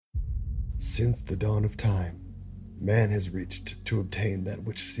Since the dawn of time, man has reached to obtain that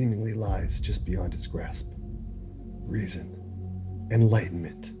which seemingly lies just beyond his grasp. Reason,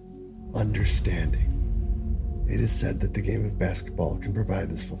 enlightenment, understanding. It is said that the game of basketball can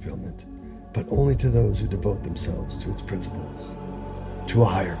provide this fulfillment, but only to those who devote themselves to its principles, to a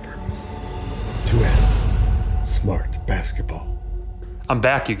higher purpose, to end smart basketball. I'm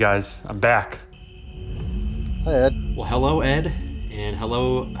back, you guys. I'm back. Hi, Ed. Well, hello, Ed, and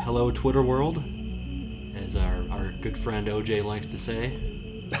hello, Twitter world, as our good friend OJ likes to say.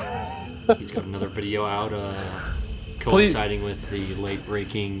 He's got another video out coinciding with the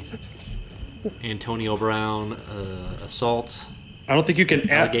late-breaking Antonio Brown assault. I don't think you can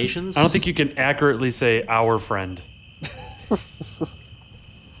allegations. I don't think you can accurately say our friend.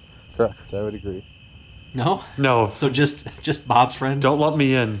 Correct. I would agree. No. So just Bob's friend. Don't lump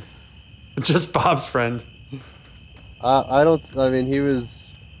me in. Just Bob's friend. I don't. I mean, he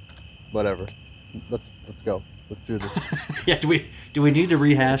was. Whatever. Let's go. Let's do this. Yeah. Do we need to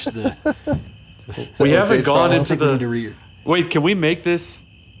rehash the? We haven't gone into the. Wait, can we make this?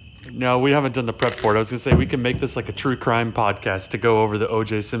 No, we haven't done the prep for it. I was gonna say we can make this like a true crime podcast to go over the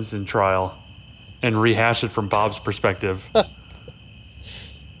O.J. Simpson trial, and rehash it from Bob's perspective. That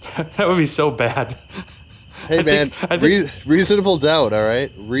would be so bad. Hey, I think reasonable doubt. All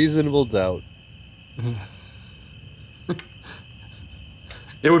right, reasonable doubt.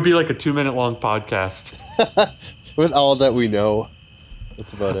 It would be like a 2-minute long podcast. With all that we know.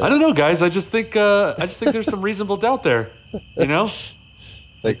 That's about it. I don't know, guys. I just think there's some reasonable doubt there. You know?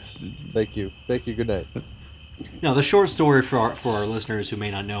 Thanks. Thank you. Good night. No, the short story for our listeners who may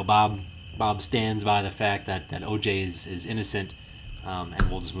not know, Bob stands by the fact that OJ is innocent, and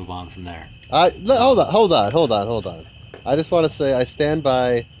we'll just move on from there. Hold on. I just want to say I stand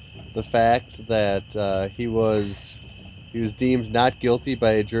by the fact that he was deemed not guilty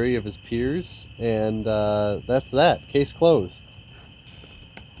by a jury of his peers, and that's that. Case closed.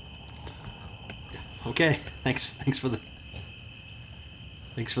 Okay, thanks for the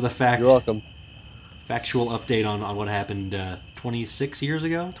fact. You're welcome. Factual update on what happened 26 years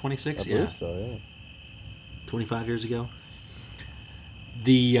ago. 26, I believe so. Yeah. 25 years ago.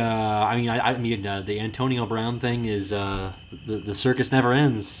 The the Antonio Brown thing is the circus never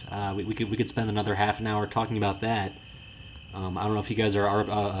ends. We could spend another half an hour talking about that. I don't know if you guys are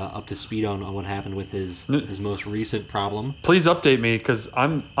up to speed on what happened with his most recent problem. Please update me, because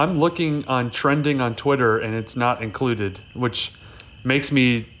I'm looking on trending on Twitter and it's not included, which makes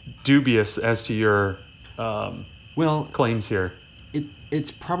me dubious as to your claims here. It's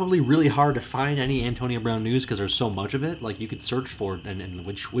probably really hard to find any Antonio Brown news because there's so much of it. Like, you could search for it, and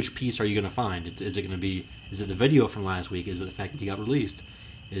which piece are you going to find? Is it the video from last week? Is it the fact that he got released?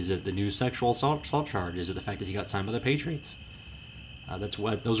 Is it the new sexual assault charge? Is it the fact that he got signed by the Patriots?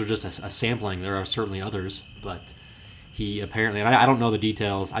 Those are just a sampling. There are certainly others, but he apparently, and I don't know the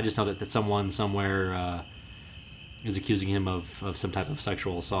details. I just know that someone somewhere is accusing him of some type of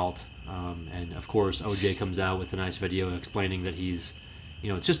sexual assault. And of course, OJ comes out with a nice video explaining that he's,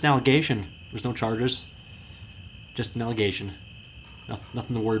 it's just an allegation. There's no charges. Just an allegation.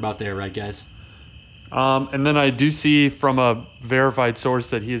 Nothing to worry about there, right, guys? And then I do see from a verified source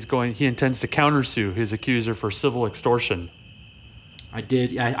that he intends to countersue his accuser for civil extortion. I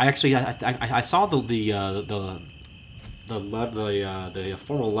did. I saw the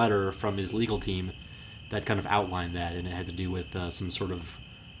formal letter from his legal team that kind of outlined that, and it had to do with some sort of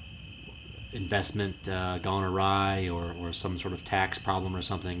investment gone awry or some sort of tax problem or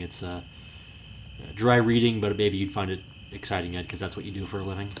something. It's dry reading, but maybe you'd find it exciting, Ed, because that's what you do for a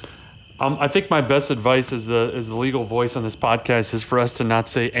living. I think my best advice as the legal voice on this podcast is for us to not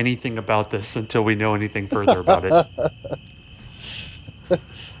say anything about this until we know anything further about it.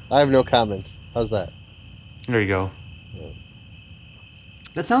 I have no comment. How's that? There you go. Yeah.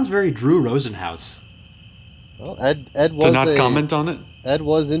 That sounds very Drew Rosenhaus. Well, Ed was to not comment on it. Ed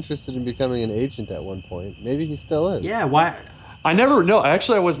was interested in becoming an agent at one point. Maybe he still is. Yeah. Why?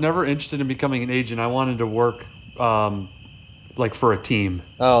 Actually, I was never interested in becoming an agent. I wanted to work for a team.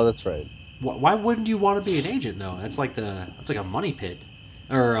 Oh, that's right. Why wouldn't you want to be an agent though? That's like a money pit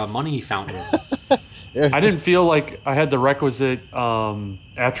or a money fountain. I didn't feel like I had the requisite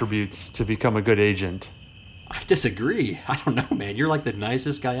attributes to become a good agent. I disagree. I don't know, man. You're like the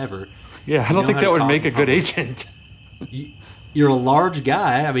nicest guy ever. Yeah, I don't think that would make a good agent. You're a large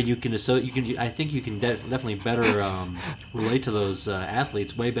guy. I mean, I think you can definitely better relate to those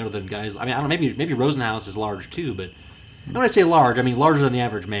athletes way better than guys. I mean, I don't know. Maybe Rosenhaus is large too, but when I say large, I mean larger than the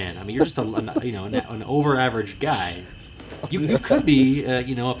average man. I mean, you're just an over average guy. You could be a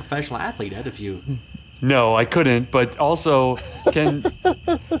professional athlete, Ed, if you No, I couldn't. But also,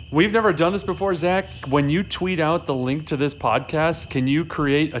 we've never done this before, Zach. When you tweet out the link to this podcast, can you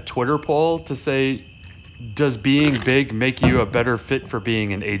create a Twitter poll to say, does being big make you a better fit for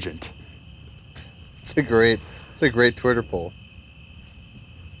being an agent? It's a great Twitter poll.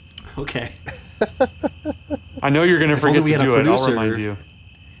 Okay. I know you're going to forget only to we had do a it. I'll producer. remind you.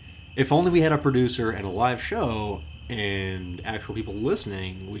 If only we had a producer and a live show and actual people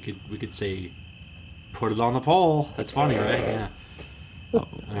listening, we could say, put it on the poll. That's funny, right? Yeah. Oh,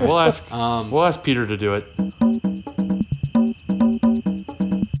 We'll ask. Um, We'll ask Peter to do it.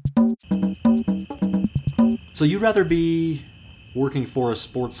 So you'd rather be working for a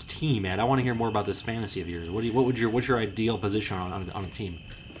sports team, Ed? I want to hear more about this fantasy of yours. What's your ideal position on a team?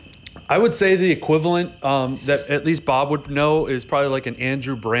 I would say the equivalent that at least Bob would know is probably like an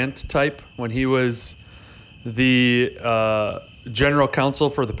Andrew Brandt type when he was the general counsel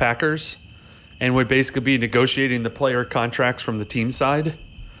for the Packers and would basically be negotiating the player contracts from the team side.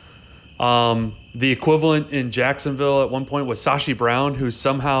 The equivalent in Jacksonville at one point was Sashi Brown, who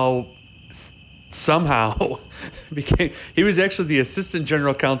somehow he was actually the assistant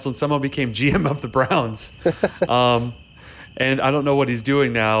general counsel and somehow became GM of the Browns. And I don't know what he's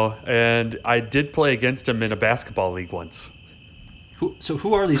doing now. And I did play against him in a basketball league once.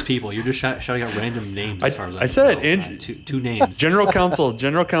 Who are these people? You're just shouting out random names as far as I said know. Two names. General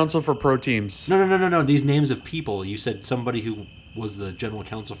counsel for pro teams. No. These names of people. You said somebody who was the general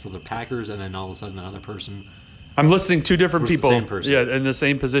counsel for the Packers, and then all of a sudden another person. I'm listing two different people. The same person. Yeah, in the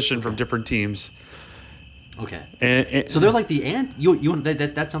same position from different teams. Okay. And so they're like the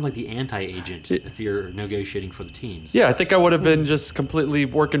that sounds like the anti-agent if you're negotiating for the teams. Yeah, I think I would have been just completely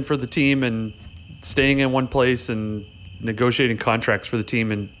working for the team and staying in one place and negotiating contracts for the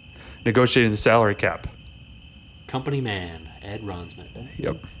team and negotiating the salary cap. Company man, Ed Ronsman.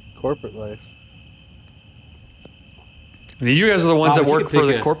 Yep. Corporate life. I mean, you guys are the ones Bob, that if you work could for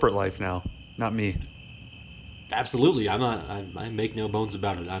pick the a- corporate life now, not me. Absolutely, I'm not. I make no bones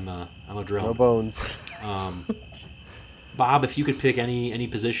about it. I'm a drone. No bones. Bob, if you could pick any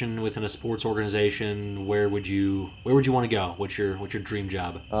position within a sports organization, where would you want to go? What's your dream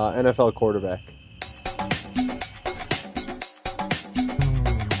job? NFL quarterback.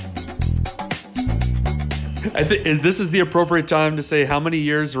 I think this is the appropriate time to say how many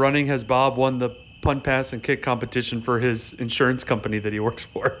years running has Bob won the punt, pass, and kick competition for his insurance company that he works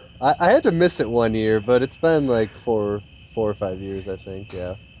for? I had to miss it one year, but it's been like 4 or 5 years, I think.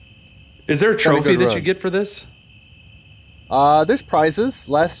 Yeah. Is there a It's been a trophy good that run. you get for this? There's prizes.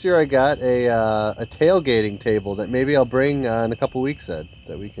 Last year I got a tailgating table that maybe I'll bring in a couple weeks, Ed,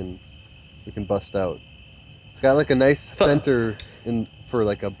 that we can bust out. It's got like a nice center in for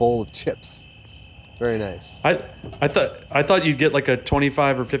like a bowl of chips. Very nice. I thought you'd get like a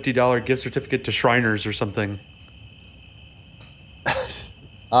 $25 or $50 gift certificate to Shriners or something.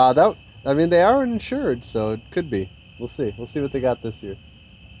 They are uninsured, so it could be. We'll see. We'll see what they got this year.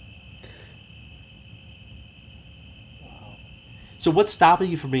 So what's stopping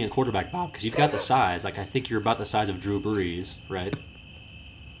you from being a quarterback, Bob? Because you've got the size. Like I think you're about the size of Drew Brees, right?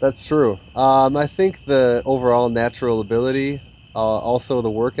 That's true. I think the overall natural ability, also the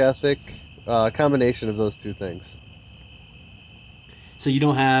work ethic, combination of those two things. So you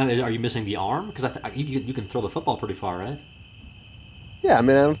don't have? Are you missing the arm? Because you can throw the football pretty far, right? Yeah, I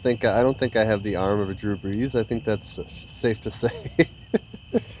mean, I don't think I have the arm of a Drew Brees. I think that's safe to say.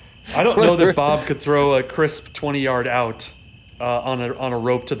 I don't know that Bob could throw a crisp 20-yard out on a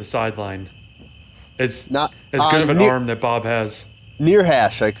rope to the sideline. It's Not as good of an arm that Bob has. Near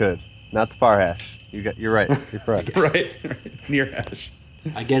hash, I could, not the far hash. You're right. You're correct. right. Near hash.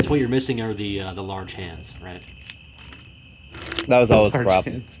 I guess what you're missing are the large hands, right? That was always a Large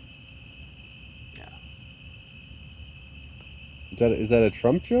problem. hands. Yeah. Is that a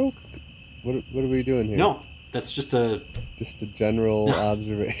Trump joke? What are we doing here? No, that's just a. Just a general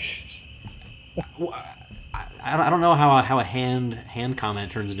observation. I don't know how a hand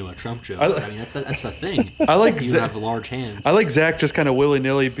comment turns into a Trump joke. I mean that's the thing. I like you Zach, have a large hand. I like Zach just kind of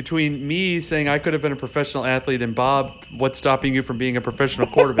willy-nilly between me saying I could have been a professional athlete and Bob, what's stopping you from being a professional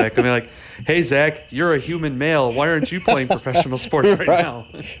quarterback? I mean, like, hey Zach, you're a human male. Why aren't you playing professional sports right now?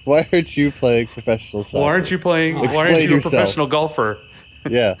 Why aren't you playing professional soccer? Why aren't you playing? Why Explain aren't you yourself. a professional golfer?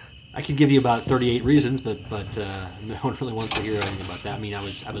 Yeah. I could give you about 38 reasons, but no one really wants to hear anything about that. I mean, I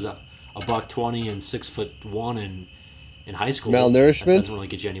was a $120 and 6'1" in high school. Malnourishment? That doesn't really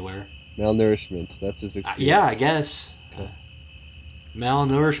get you anywhere. Malnourishment. That's his excuse. Yeah, I guess.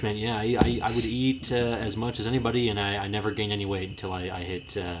 Malnourishment. Yeah, I would eat as much as anybody, and I never gained any weight until I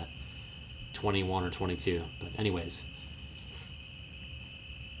hit 21 or 22. But anyways,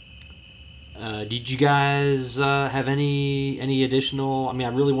 Did you guys have any additional? I mean, I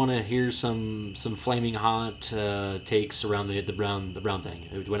really want to hear some flaming hot takes around the Brown thing.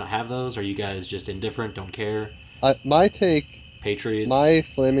 Do we not have those? Are you guys just indifferent? Don't care? My take, Patriots. my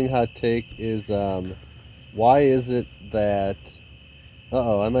flaming hot take is, why is it that?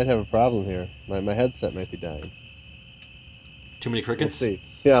 I might have a problem here. My headset might be dying. Too many We'll crickets. see.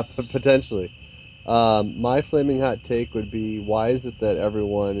 Yeah, potentially. My flaming hot take would be, why is it that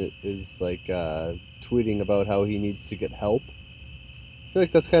everyone is like tweeting about how he needs to get help? I feel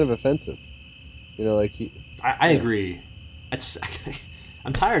like that's kind of offensive. You know, like I agree. It's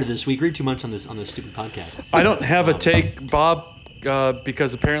I'm tired of this. We agreed too much on this stupid podcast. I don't have a take, Bob,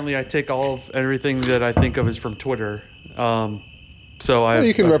 because apparently I take all of everything that I think of is from Twitter. So I. Well,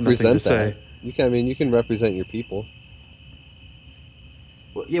 you can have nothing to represent say. that. You can represent your people.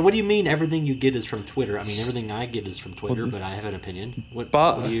 Well, yeah, what do you mean everything you get is from Twitter? I mean, everything I get is from Twitter, but I have an opinion. What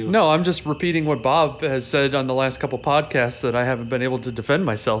do you... No, I'm just repeating what Bob has said on the last couple podcasts that I haven't been able to defend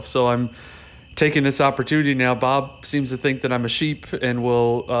myself. So I'm taking this opportunity now. Bob seems to think that I'm a sheep and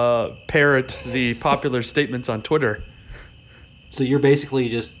will parrot the popular statements on Twitter. So you're basically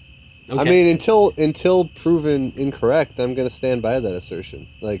just... Okay. I mean, until proven incorrect, I'm going to stand by that assertion.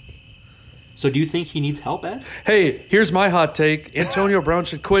 Like... So do you think he needs help, Ed? Hey, here's my hot take. Antonio Brown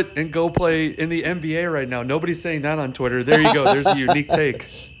should quit and go play in the NBA right now. Nobody's saying that on Twitter. There you go. There's a unique take.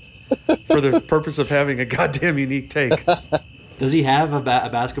 For the purpose of having a goddamn unique take. Does he have a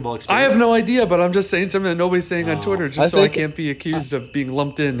basketball experience? I have no idea, but I'm just saying something that nobody's saying on Twitter just I think, can't be accused of being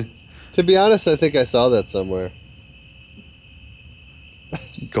lumped in. To be honest, I think I saw that somewhere.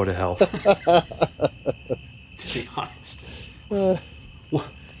 Go to hell. To be honest. Well,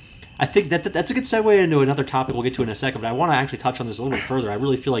 I think that's a good segue into another topic we'll get to in a second, but I want to actually touch on this a little bit further. I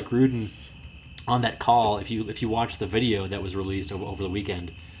really feel like Gruden, on that call, if you watch the video that was released over the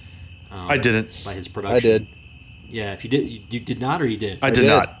weekend. I didn't. By his production. I did. Yeah, if you did, you did not, or you did? I did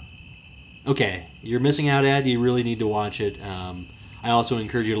not. Okay, you're missing out, Ed. You really need to watch it. I also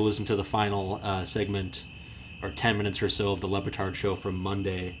encourage you to listen to the final segment, or 10 minutes or so, of the Le Batard show from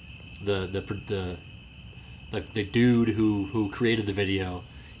Monday. The dude who created the video.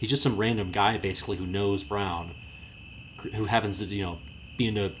 He's just some random guy, basically, who knows Brown, who happens to, be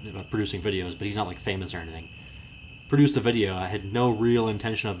into producing videos, but he's not, like, famous or anything. Produced the video. I had no real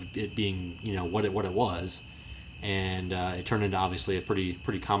intention of it being, what it was, and it turned into, obviously, a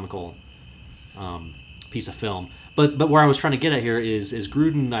pretty comical piece of film. But where I was trying to get at here is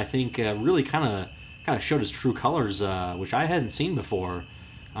Gruden, I think, really kind of showed his true colors, which I hadn't seen before,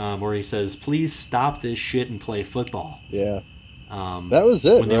 where he says, "Please stop this shit and play football." Yeah. That was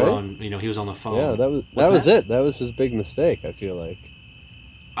it, when they right? were on, he was on the phone. Yeah, that was it. That was his big mistake, I feel like.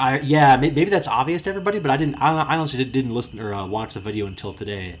 Maybe that's obvious to everybody, but I honestly didn't listen or watch the video until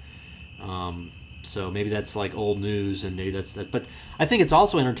today. So maybe that's like old news, and maybe that's that. But I think it's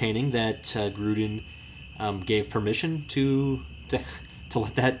also entertaining that Gruden gave permission to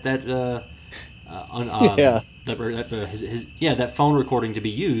let that phone recording to be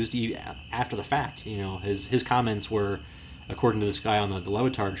used after the fact. His comments were, according to this guy on the Le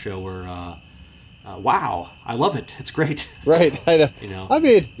Batard show, were, "Wow, I love it. It's great." Right. I know. I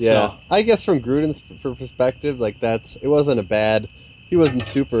mean, yeah. So, I guess from Gruden's perspective, like it wasn't he wasn't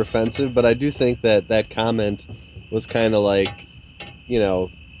super offensive, but I do think that comment was kind of like,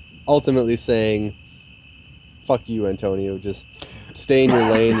 ultimately saying, "Fuck you, Antonio. Just stay in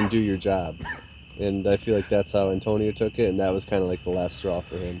your lane and do your job." And I feel like that's how Antonio took it, and that was kind of like the last straw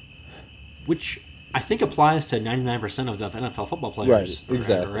for him. Which I think applies to 99% of the NFL football players, right?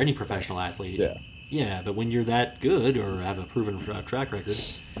 Exactly. Or any professional athlete. Yeah. Yeah, but when you're that good or have a proven track record,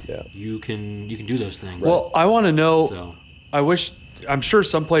 you can do those things. Well, I want to know. So, I'm sure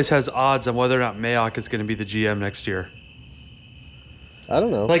someplace has odds on whether or not Mayock is going to be the GM next year. I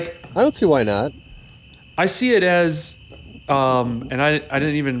don't know. Like, I don't see why not. I see it as, and I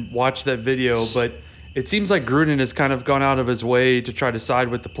didn't even watch that video, but it seems like Gruden has kind of gone out of his way to try to side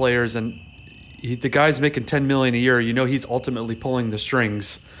with the players, and the guy's making $10 million a year. He's ultimately pulling the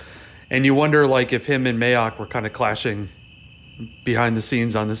strings, and you wonder like if him and Mayock were kind of clashing behind the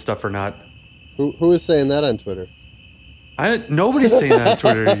scenes on this stuff or not. Who is saying that on Twitter? Nobody's saying that on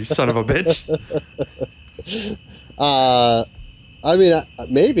Twitter, you son of a bitch. I mean,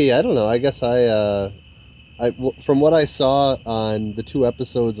 maybe, I don't know. I guess from what I saw on the 2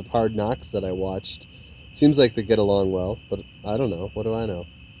 episodes of Hard Knocks that I watched, it seems like they get along well, but I don't know. What do I know?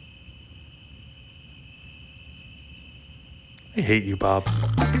 I hate you, Bob.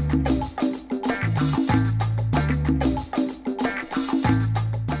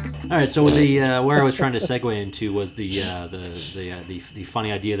 All right, so the where I was trying to segue into was the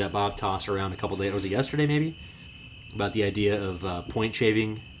funny idea that Bob tossed around a couple days. Was it yesterday, maybe? About the idea of point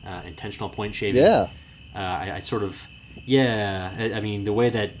shaving, intentional point shaving. Yeah. I sort of, I mean, the way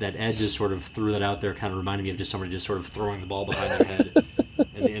that Ed just sort of threw that out there kind of reminded me of just somebody just sort of throwing the ball behind their head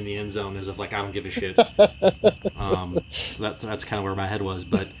in the end zone as if like I don't give a shit. So that's kind of where my head was,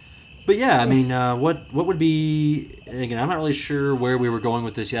 but yeah, I mean, what would be? And again, I'm not really sure where we were going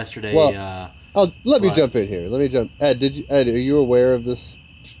with this yesterday. Well, let me jump in here. Ed, are you aware of this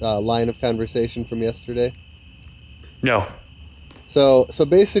line of conversation from yesterday? No. So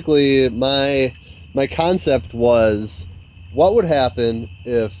basically, my concept was, what would happen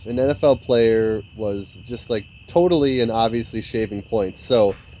if an NFL player was just like totally and obviously shaving points?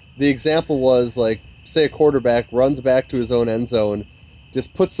 So the example was like, say a quarterback runs back to his own end zone,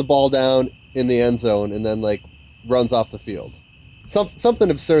 just puts the ball down in the end zone, and then like runs off the field.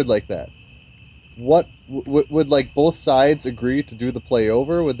 Something absurd like that. What would like both sides agree to do the play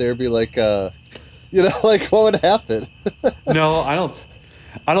over? Would there be like like what would happen? No, I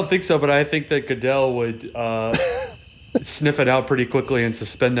don't think so, but I think that Goodell would sniff it out pretty quickly and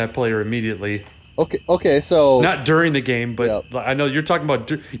suspend that player immediately. Okay, so not during the game, but yeah. I know you're talking about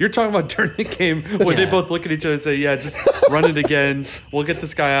during the game when they both look at each other and say, "Yeah, just run it again. We'll get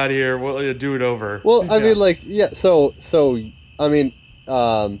this guy out of here. We'll do it over." Well, I mean, like, yeah. So I mean,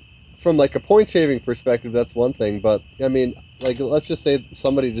 from like a point shaving perspective, that's one thing. But I mean, like, let's just say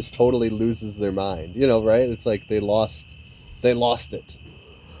somebody just totally loses their mind. Right? It's like they lost it,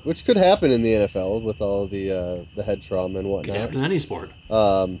 which could happen in the NFL with all the head trauma and whatnot. Could happen in any sport.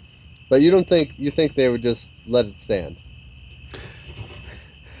 But you think they would just let it stand?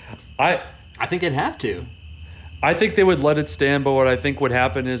 I think they'd have to. I think they would let it stand, but what I think would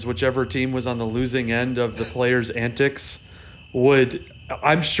happen is whichever team was on the losing end of the players' antics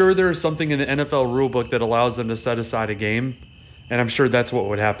I'm sure there is something in the NFL rulebook that allows them to set aside a game, and I'm sure that's what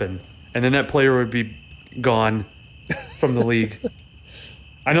would happen. And then that player would be gone from the league.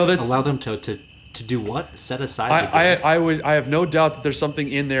 I know that's allow them to do what? Set aside the game? I have no doubt that there's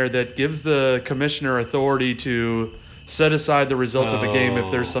something in there that gives the commissioner authority to set aside the result of a game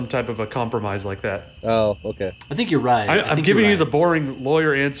if there's some type of a compromise like that. Oh, okay. I think you're right. I'm giving you the boring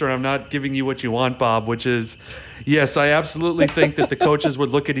lawyer answer, and I'm not giving you what you want, Bob, which is, yes, I absolutely think that the coaches would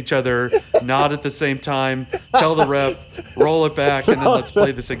look at each other, nod at the same time, tell the ref, roll it back, and then let's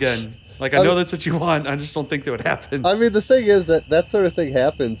play this again. Like, I know that's what you want. I just don't think that would happen. I mean, the thing is that sort of thing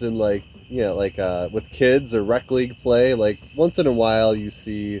happens in like, with kids or rec league play. Like, once in a while you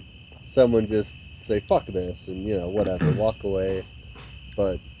see someone just say, fuck this, and, whatever, walk away.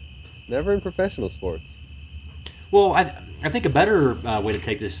 But never in professional sports. Well, I think a better way to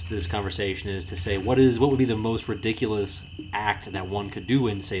take this conversation is to say, what would be the most ridiculous act that one could do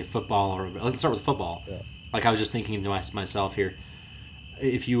in, say, football, or let's start with football. Yeah. Like, I was just thinking to myself here,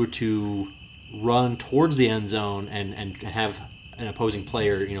 if you were to run towards the end zone and have an opposing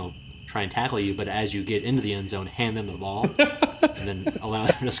player, try and tackle you, but as you get into the end zone, hand them the ball and then allow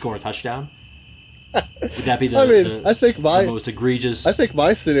them to score a touchdown. Would that be the most egregious? I think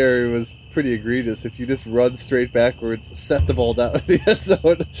my scenario was pretty egregious. If you just run straight backwards, set the ball down in the end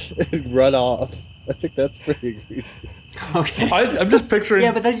zone, and run off. I think that's pretty egregious. Okay. I'm just picturing.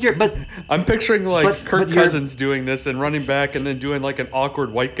 Yeah, but I'm picturing Kirk Cousins doing this and running back and then doing like an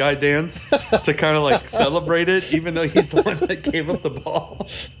awkward white guy dance to kind of like celebrate it, even though he's the one that gave up the ball.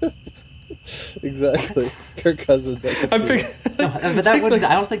 Exactly. Kirk Cousins. But that wouldn't.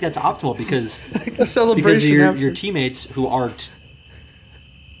 I don't think that's optimal because your teammates who aren't.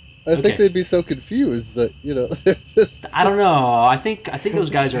 I think they'd be so confused that they're just. I don't know. I think those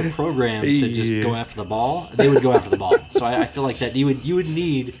guys are programmed to just go after the ball. They would go after the ball. So I feel like that you would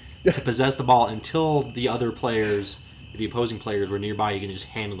need to possess the ball until the other players, the opposing players, were nearby. You can just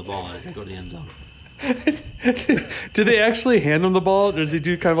hand them the ball as they go to the end zone. Do they actually hand him the ball, or does he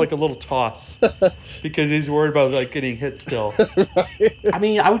do kind of like a little toss because he's worried about like getting hit still? Right. I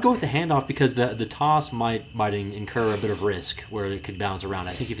mean, I would go with the handoff because the toss might incur a bit of risk where it could bounce around.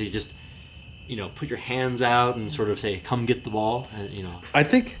 I think if you just put your hands out and sort of say, "Come get the ball," I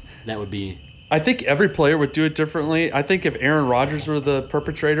think that would be. I think every player would do it differently. I think if Aaron Rodgers were the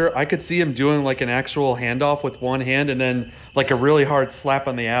perpetrator, I could see him doing like an actual handoff with one hand and then like a really hard slap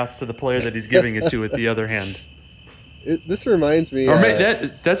on the ass to the player that he's giving it to with the other hand. This reminds me...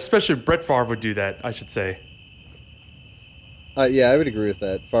 that's especially Brett Favre would do that, I should say. Yeah, I would agree with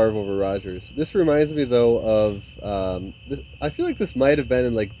that. Favre over Rodgers. This reminds me, though, of... I feel like this might have been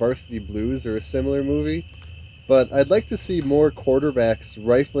in like Varsity Blues or a similar movie, but I'd like to see more quarterbacks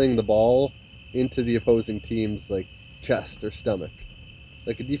rifling the ball into the opposing team's like chest or stomach.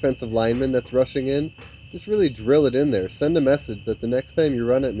 like a defensive lineman that's rushing in, just really drill it in there. Send a message that the next time you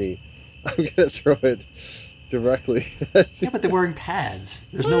run at me, I'm going to throw it directly at you. Yeah, but they're wearing pads.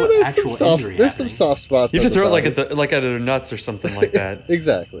 There's Well, no there's actual some injury There's some happening. soft spots. You have on to throw it the like at their nuts or something like that.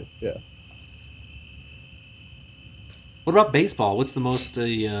 Exactly, yeah. What about baseball? What's the most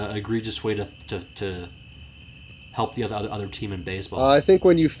egregious way to help the other team in baseball? I think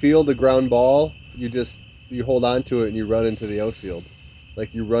when you field a ground ball, you hold on to it and you run into the outfield.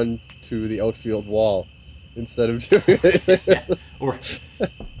 Like you run to the outfield wall instead of doing anything.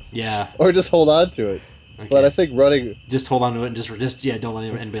 Yeah. Or just hold on to it. Okay. But I think running... Just hold on to it and just don't let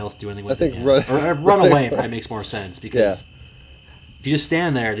anybody else do anything with I think it. Yeah. Or run away probably makes more sense because if you just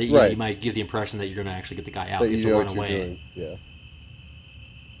stand there, you might give the impression that you're going to actually get the guy out. That You have you to know run what you're away. doing. Yeah.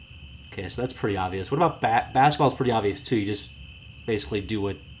 Okay, so that's pretty obvious. What about basketball? Is pretty obvious too. You just basically do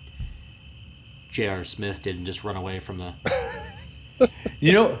what J.R. Smith did and just run away from the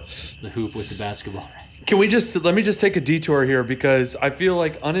the hoop with the basketball. Let me just take a detour here because I feel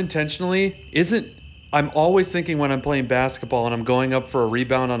like unintentionally I'm always thinking when I'm playing basketball and I'm going up for a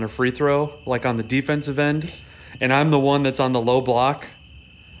rebound on a free throw, like on the defensive end, and I'm the one that's on the low block.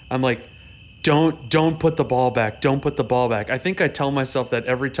 I'm like, don't put the ball back. Don't put the ball back. I think I tell myself that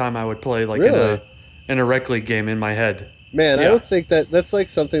every time I would play like in a rec league game in my head. Man, Yeah. I don't think that's like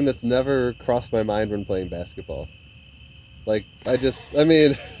something that's never crossed my mind when playing basketball. Like, so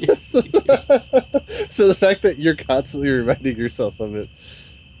the fact that you're constantly reminding yourself of it.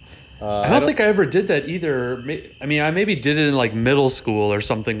 I don't think I ever did that either. I mean, I maybe did it in like middle school or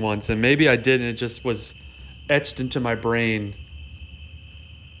something once, and maybe I did, and it just was etched into my brain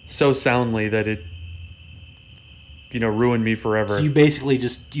so soundly that it, ruined me forever. So you basically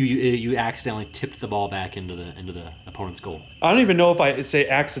just you accidentally tipped the ball back into the opponent's goal. I don't even know if I say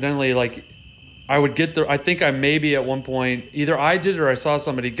accidentally, like I would get I think I maybe at one point, either I did or I saw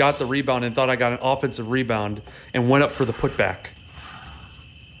somebody got the rebound and thought I got an offensive rebound and went up for the putback.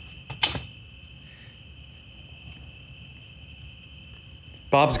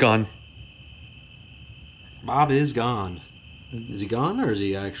 Bob's gone. Bob is gone. Is he gone or is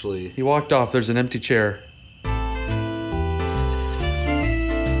he actually... He walked off. There's an empty chair.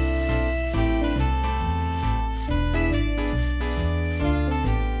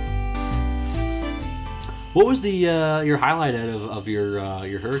 What was the your highlight out of your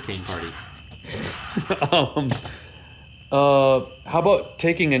hurricane party? How about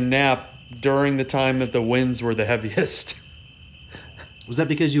taking a nap during the time that the winds were the heaviest? Was that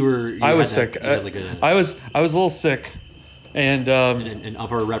because you I was sick. I was a little sick, and an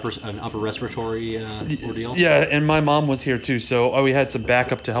upper respiratory ordeal. Yeah, and my mom was here too, so we had some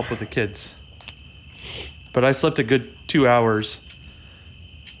backup to help with the kids. But I slept a good 2 hours,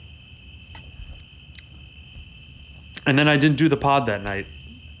 and then I didn't do the pod that night.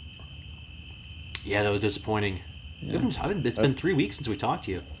 Yeah, that was disappointing. Yeah. It's been 3 weeks since we talked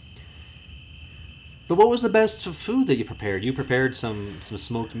to you. But what was the best food that you prepared? You prepared some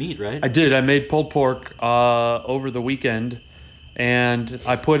smoked meat, right? I did. I made pulled pork over the weekend, and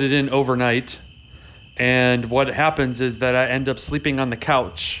I put it in overnight. And what happens is that I end up sleeping on the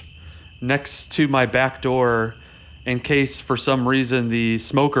couch next to my back door in case for some reason the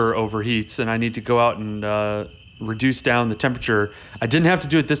smoker overheats and I need to go out and reduce down the temperature. I didn't have to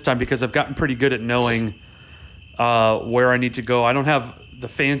do it this time because I've gotten pretty good at knowing where I need to go. I don't have the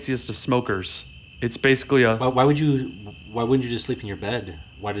fanciest of smokers. It's basically a. Why wouldn't you just sleep in your bed?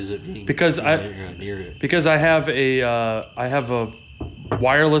 Why does it mean? Because because I have a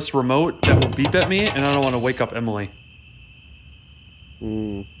wireless remote that will beep at me, and I don't want to wake up Emily.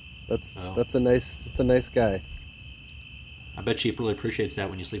 That's a nice guy. I bet she really appreciates that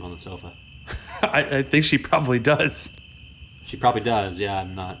when you sleep on the sofa. I think she probably does. She probably does. Yeah,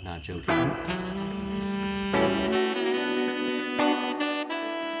 I'm not joking.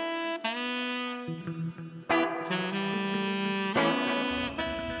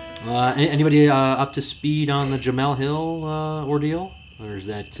 Anybody up to speed on the Jamel Hill ordeal, or is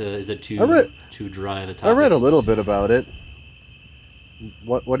that too dry of a topic? I read a little bit about it.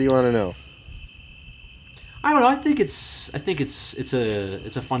 What do you want to know? I don't know. I think it's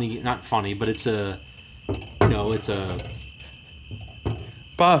a funny, not funny, but it's a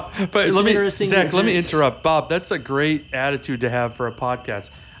Bob, but It's let me interesting, Zach, isn't let me it? interrupt. Bob, that's a great attitude to have for a podcast.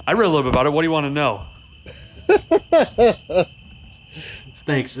 I read a little bit about it. What do you want to know?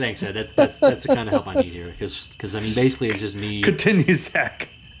 Thanks, Ed. That's the kind of help I need here, because I mean, basically, it's just me, Continue, Zach.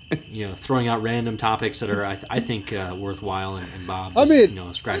 throwing out random topics that are I think worthwhile, and Bob, I just,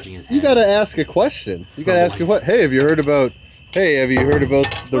 mean, scratching his head. You got to ask a question. You got to ask what? Hey, have you heard about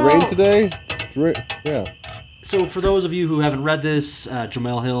the rain today? Yeah. So for those of you who haven't read this,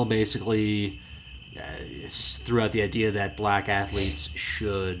 Jamel Hill basically threw out the idea that black athletes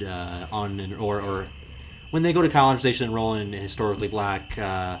should or when they go to college they should enroll in historically black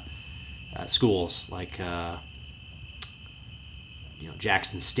schools like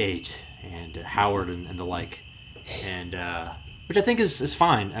Jackson State and Howard and the like, and which I think is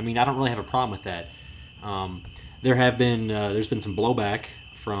fine. I mean, I don't really have a problem with that. There's been some blowback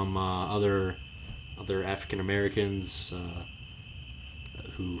from other African Americans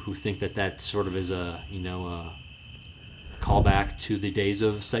who think that sort of is a callback to the days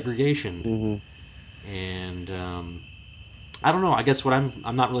of segregation, and I don't know. I guess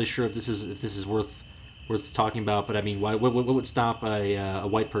I'm not really sure if this is worth talking about. But I mean, what would stop a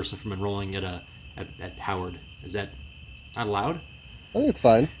white person from enrolling at Howard? Is that not allowed? I think it's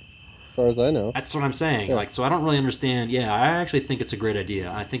fine, as far as I know. That's what I'm saying. Yeah. So I don't really understand. Yeah, I actually think it's a great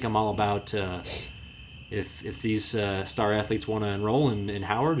idea. I think I'm all about if these star athletes want to enroll in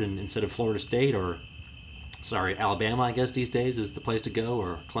Howard and instead of Florida State or Alabama, I guess these days is the place to go,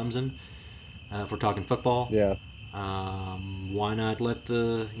 or Clemson, if we're talking football. Yeah. Why not let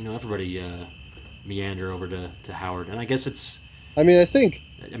everybody meander over to Howard? And I guess it's. I mean,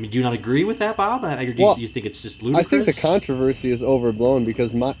 do you not agree with that, Bob? Or do you think it's just ludicrous? I think the controversy is overblown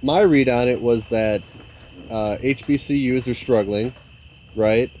because my read on it was that HBCUs are struggling,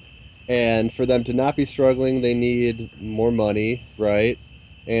 right? And for them to not be struggling, they need more money, right?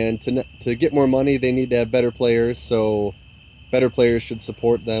 And to get more money, they need to have better players, so better players should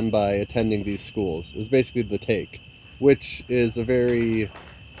support them by attending these schools. It was basically the take, which is a very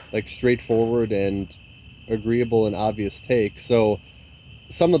straightforward and agreeable and obvious take. So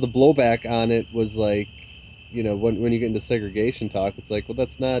some of the blowback on it was when you get into segregation talk, it's like, well,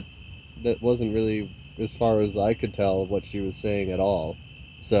 that wasn't really, as far as I could tell, what she was saying at all.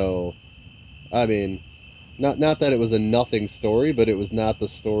 So, I mean, not that it was a nothing story, but it was not the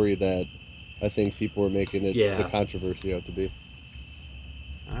story that I think people were making it the controversy out to be.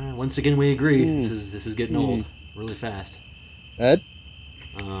 All right, once again we agree. This is getting old really fast. Ed?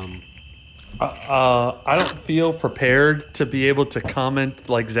 I don't feel prepared to be able to comment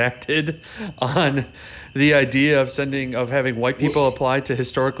like Zach did on the idea of having white people apply to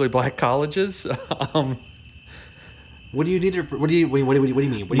historically black colleges. What do you need to? What do you mean? What do you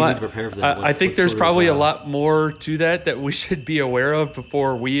need to prepare for that? I think there's probably a lot more to that we should be aware of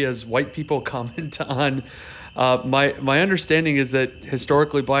before we as white people comment on. My understanding is that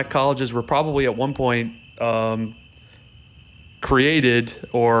historically black colleges were probably at one point created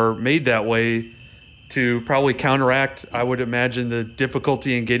or made that way to probably counteract, I would imagine, the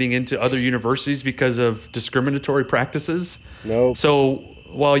difficulty in getting into other universities because of discriminatory practices. Nope. So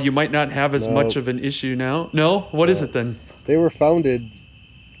while you might not have as much of an issue now, what is it then? They were founded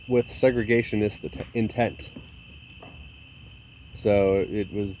with segregationist intent. So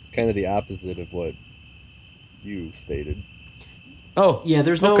it was kind of the opposite of what you stated. Oh, yeah.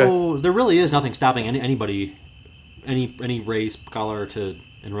 There really is nothing stopping anybody, any race, color, to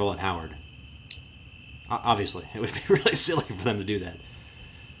enroll at Howard. Obviously, it would be really silly for them to do that.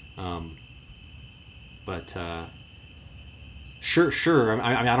 But sure. I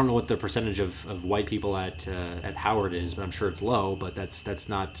mean, I don't know what the percentage of white people at Howard is, but I'm sure it's low. But that's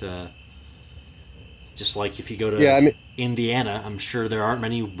not just like if you go to Indiana. I'm sure there aren't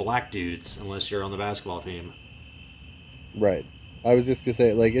many black dudes unless you're on the basketball team. Right. I was just gonna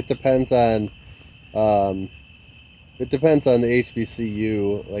say, it depends on the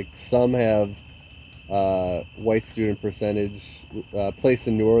HBCU. Like, some have white student percentage. Place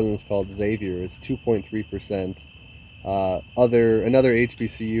in New Orleans called Xavier is 2.3%. Another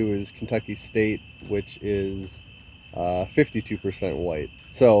HBCU is Kentucky State, which is 52% white.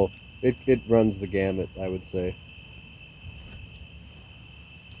 So it runs the gamut, I would say.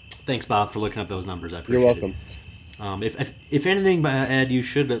 Thanks, Bob, for looking up those numbers. I appreciate You're welcome. If anything, Ed, you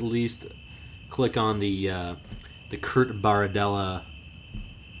should at least click on the Kurt Baradella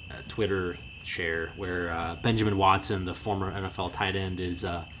Twitter share where Benjamin Watson, the former NFL tight end, is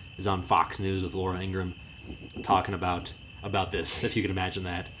on Fox News with Laura Ingraham talking about this, if you can imagine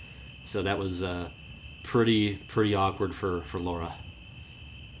that. So that was pretty awkward for Laura.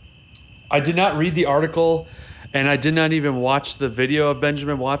 I did not read the article, and I did not even watch the video of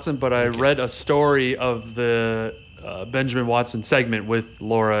Benjamin Watson, but I read a story of the Benjamin Watson segment with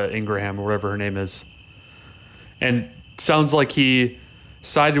Laura Ingraham, or whatever her name is. And sounds like he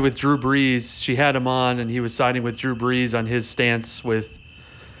sided with Drew Brees. She had him on, and he was siding with Drew Brees on his stance with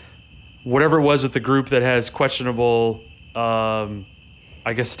whatever it was with the group that has questionable,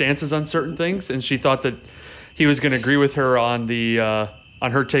 stances on certain things. And she thought that he was going to agree with her on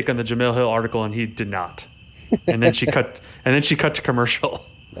her take on the Jamel Hill article, and he did not. and then she cut to commercial.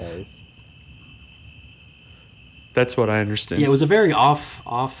 Nice. That's what I understand. Yeah, it was a very off.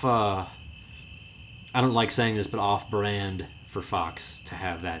 I don't like saying this, but off-brand for Fox to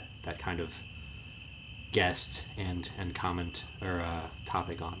have that kind of guest and comment or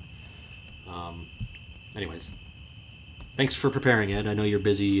topic on. Anyways, thanks for preparing, Ed. I know you're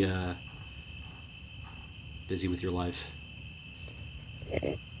busy with your life.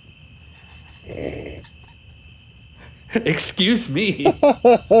 Excuse me.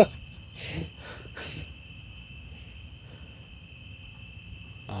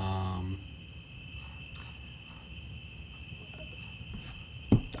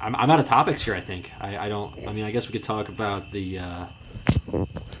 I'm out of topics here. I think I don't. I mean, I guess we could talk about the.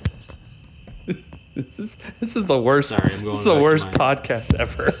 This is the worst. Sorry, I'm going. This is the back worst to podcast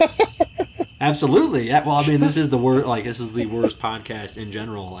ever. Absolutely. Yeah. Well, I mean, this is the worst. Like, this is the worst podcast in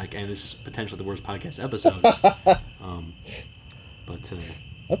general. Like, and this is potentially the worst podcast episode. But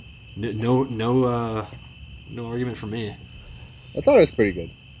no argument from me. I thought it was pretty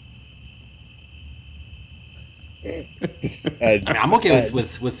good. I mean, I'm okay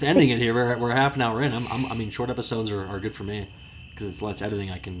with ending it here. We're half an hour in. I mean, short episodes are good for me because it's less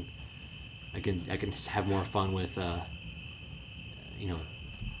editing. I can have more fun with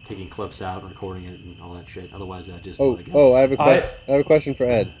taking clips out, recording it, and all that shit. Otherwise, I just I have a question. I have a question for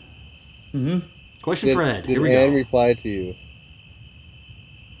Ed. Mm-hmm. Question for Ed. Did Here we Anne go. reply to you?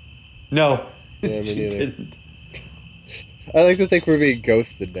 No. Yeah, me She neither. didn't. I like to think we're being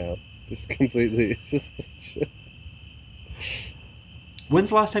ghosted now. Just completely. When's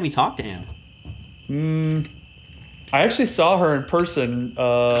the last time you talked to Anne? I actually saw her in person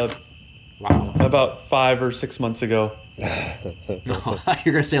Wow. about 5 or 6 months ago.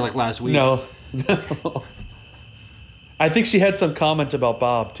 You're gonna say like last week. No. I think she had some comment about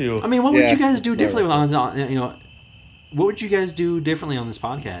Bob too. I mean, what would Yeah. you guys do differently what would you guys do differently on this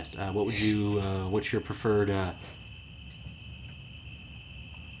podcast? What would you? What's your preferred?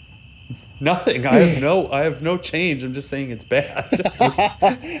 Nothing. I have no change. I'm just saying it's bad.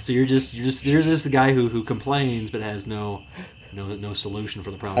 So you're just the guy who complains but has no solution for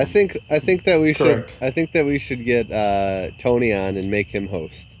the problem. I think that we should. Correct. I think that we should get Tony on and make him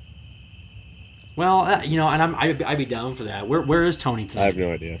host. Well, and I'd be down for that. Where is Tony tonight? I have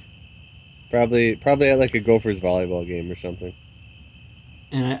no idea. Probably at like a Gophers volleyball game or something.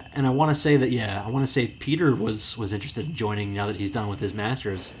 And I want to say that Peter was interested in joining now that he's done with his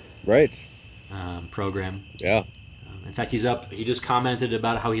master's Right. program. Yeah. In fact, he's up. He just commented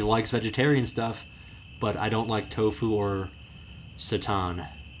about how he likes vegetarian stuff, but I don't like tofu or seitan.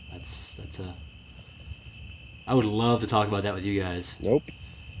 That's a. I would love to talk about that with you guys. Nope.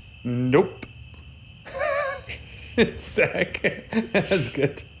 Nope. Zach. That's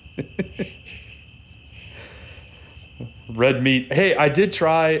good. Red meat. Hey, I did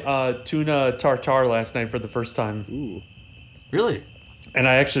try tuna tartare last night for the first time, Ooh. Really? and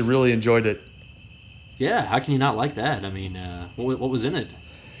I actually really enjoyed it. Yeah. How can you not like that? I mean, what was in it?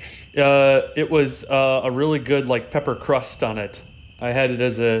 It was a really good like pepper crust on it. I had it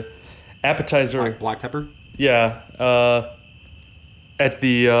as a appetizer. Black pepper. Yeah, at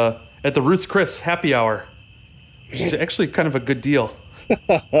the Ruth's Chris happy hour, which is actually kind of a good deal.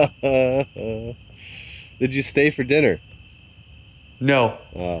 Did you stay for dinner? No,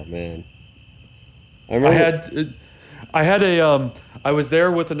 Oh man. I was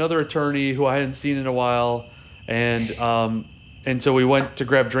there with another attorney who I hadn't seen in a while, and so we went to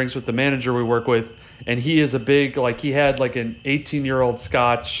grab drinks with the manager we work with, and he is a big he had like an 18-year-old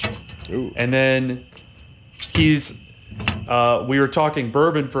Scotch, Ooh. and then we were talking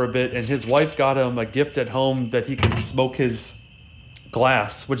bourbon for a bit, and his wife got him a gift at home that he could smoke his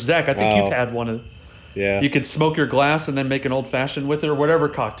glass. Which Zach, I think you've had one of. Yeah. You could smoke your glass and then make an old fashioned with it or whatever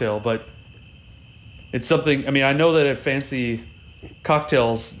cocktail, but it's something. I mean, I know that at fancy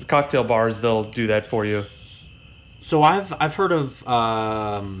cocktail bars they'll do that for you. So I've heard of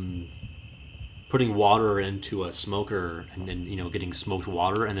putting water into a smoker and then getting smoked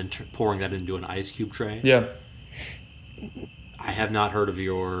water and then pouring that into an ice cube tray. Yeah. I have not heard of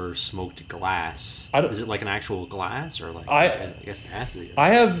your smoked glass. Is it like an actual glass or like? I guess it has to be. I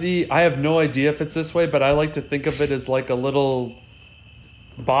have no idea if it's this way, but I like to think of it as like a little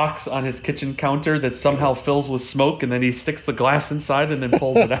box on his kitchen counter that somehow fills with smoke, and then he sticks the glass inside and then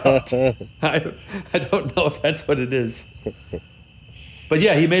pulls it out. I don't know if that's what it is. But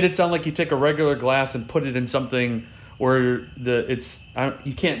yeah, he made it sound like you take a regular glass and put it in something where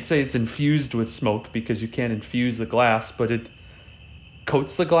you can't say it's infused with smoke because you can't infuse the glass, but it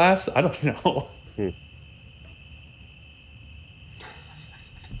coats the glass. I don't know.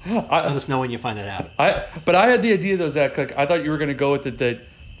 Let us know when you find that out. But I had the idea though, Zach. Like I thought you were going to go with it that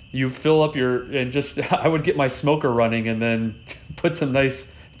you fill up and just I would get my smoker running and then put some nice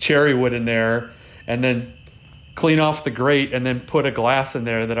cherry wood in there and then clean off the grate and then put a glass in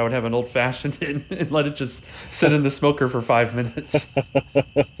there that I would have an old fashioned in and let it just sit in the smoker for 5 minutes.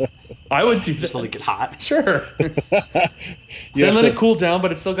 I would do Just that. let it get hot. Sure. Then let it cool down,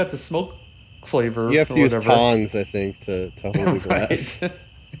 but it's still got the smoke flavor. You have to or use whatever. tongs, I think, to hold the glass. Right.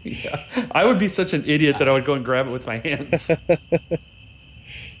 Yeah. I would be such an idiot that I would go and grab it with my hands.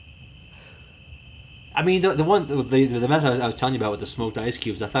 I mean, the method I was telling you about with the smoked ice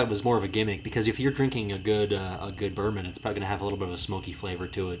cubes, I thought it was more of a gimmick because if you're drinking a good bourbon, it's probably going to have a little bit of a smoky flavor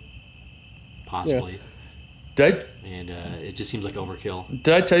to it, possibly. Did And it just seems like overkill.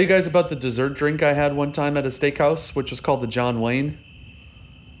 I tell you guys about the dessert drink I had one time at a steakhouse, which was called the John Wayne?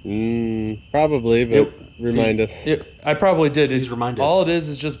 Probably, but remind us. I probably did. Please remind us. All it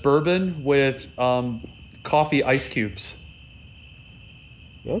is just bourbon with coffee ice cubes.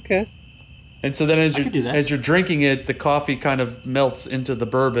 Okay. And so then could do that. as you're drinking it, the coffee kind of melts into the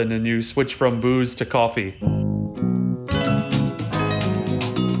bourbon and you switch from booze to coffee.